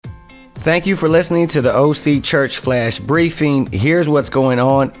Thank you for listening to the OC Church Flash Briefing. Here's what's going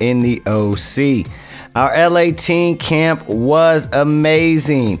on in the OC. Our LA Teen Camp was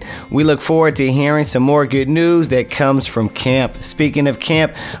amazing. We look forward to hearing some more good news that comes from camp. Speaking of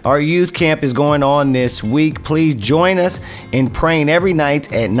camp, our youth camp is going on this week. Please join us in praying every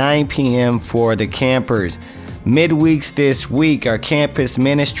night at 9 p.m. for the campers. Midweeks this week, our campus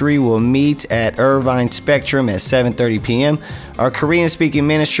ministry will meet at Irvine Spectrum at 7:30 p.m. Our Korean speaking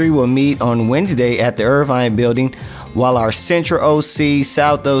ministry will meet on Wednesday at the Irvine building, while our Central OC,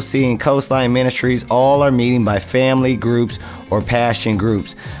 South OC, and Coastline ministries all are meeting by family groups or passion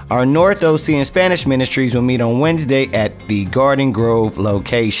groups. Our North OC and Spanish ministries will meet on Wednesday at the Garden Grove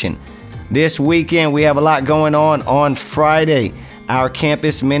location. This weekend, we have a lot going on Friday. Our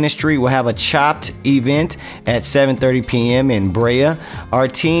campus ministry will have a Chopped event at 7:30 p.m. in Brea. Our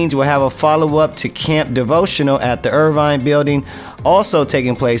teens will have a follow-up to Camp Devotional at the Irvine building. Also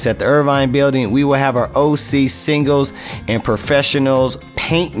taking place at the Irvine building, we will have our OC Singles and Professionals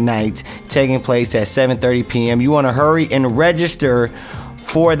Paint Night taking place at 7:30 p.m. You want to hurry and register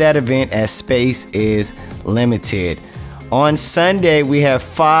for that event as space is limited. On Sunday, we have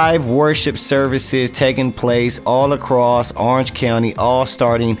 5 worship services taking place all across Orange County, all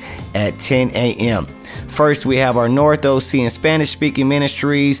starting at 10 a.m. First, we have our North OC and Spanish-speaking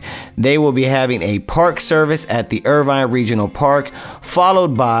ministries. They will be having a park service at the Irvine Regional Park,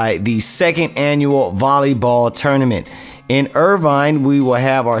 followed by the second annual volleyball tournament. In Irvine, we will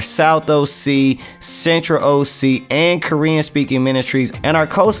have our South OC, Central OC, and Korean-speaking ministries, and our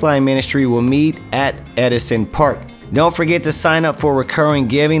Coastline ministry will meet at Edison Park. Don't forget to sign up for recurring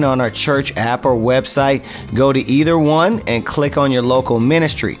giving on our church app or website. Go to either one and click on your local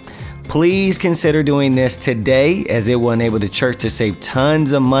ministry. Please consider doing this today, as it will enable the church to save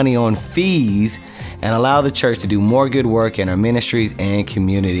tons of money on fees and allow the church to do more good work in our ministries and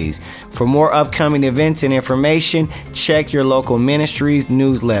communities. For more upcoming events and information, check your local ministries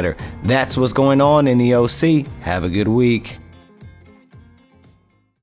newsletter. That's what's going on in the OC. Have a good week.